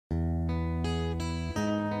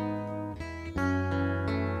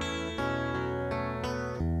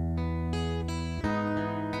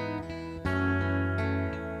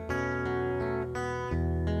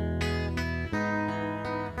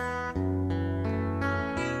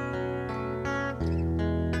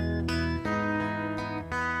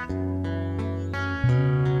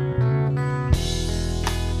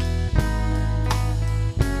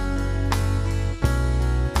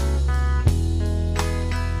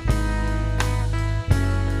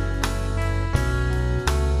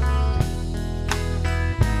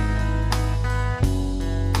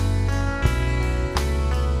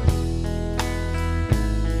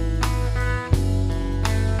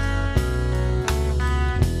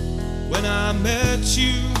I met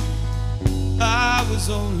you, I was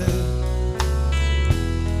only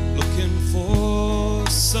looking for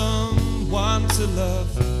someone to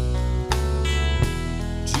love.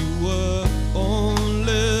 You were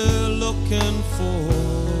only looking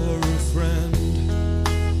for a friend.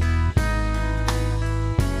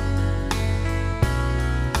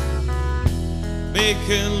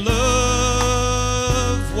 Making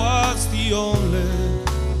love was the only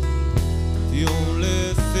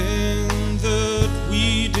thing that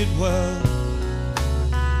we did well.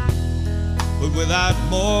 But without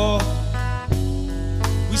more,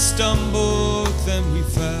 we stumbled, then we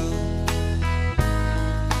fell.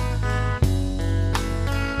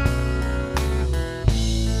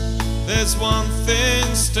 There's one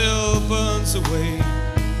thing still burns away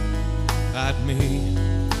at me.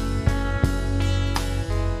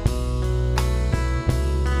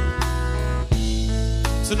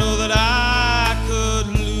 To know that I could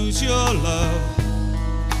lose your love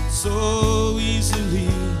so easily,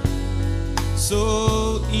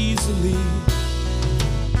 so easily.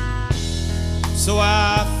 So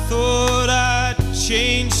I thought I'd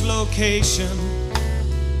change location.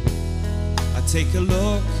 I'd take a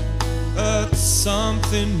look at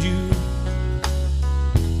something new.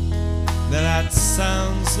 That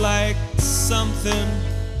sounds like something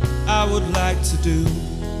I would like to do.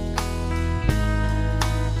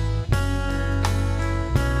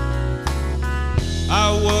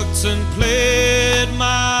 I worked and played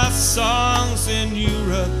my songs in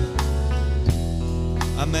Europe.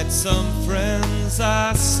 I met some friends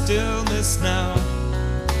I still miss now.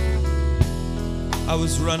 I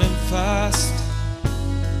was running fast,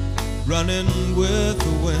 running with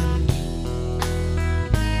the wind.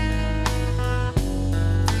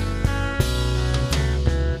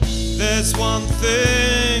 There's one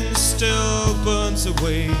thing still burns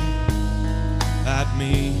away at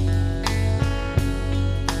me.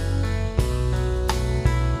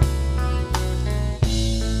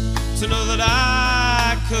 To know that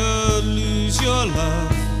I could lose your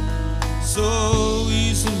love so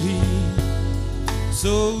easily,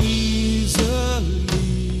 so easily.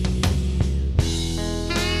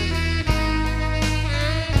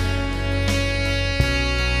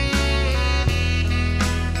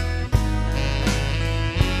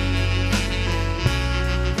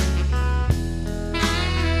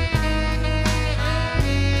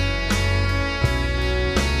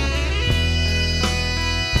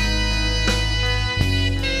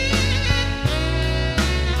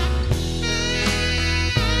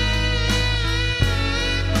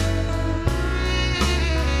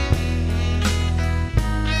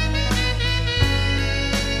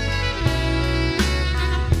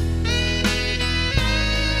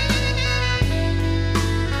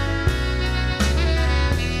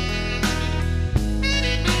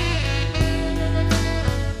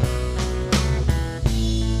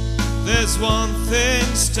 There's one thing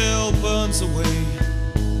still burns away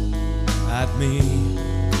at me.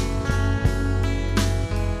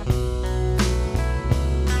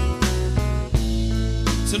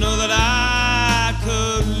 To know that I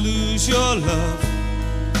could lose your love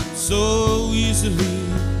so easily,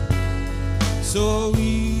 so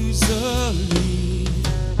easily.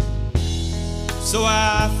 So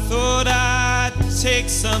I thought I'd take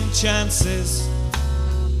some chances,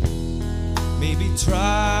 maybe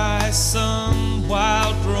try some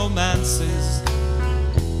wild romances.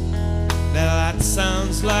 Now that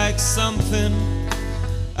sounds like something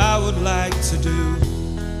I would like to do.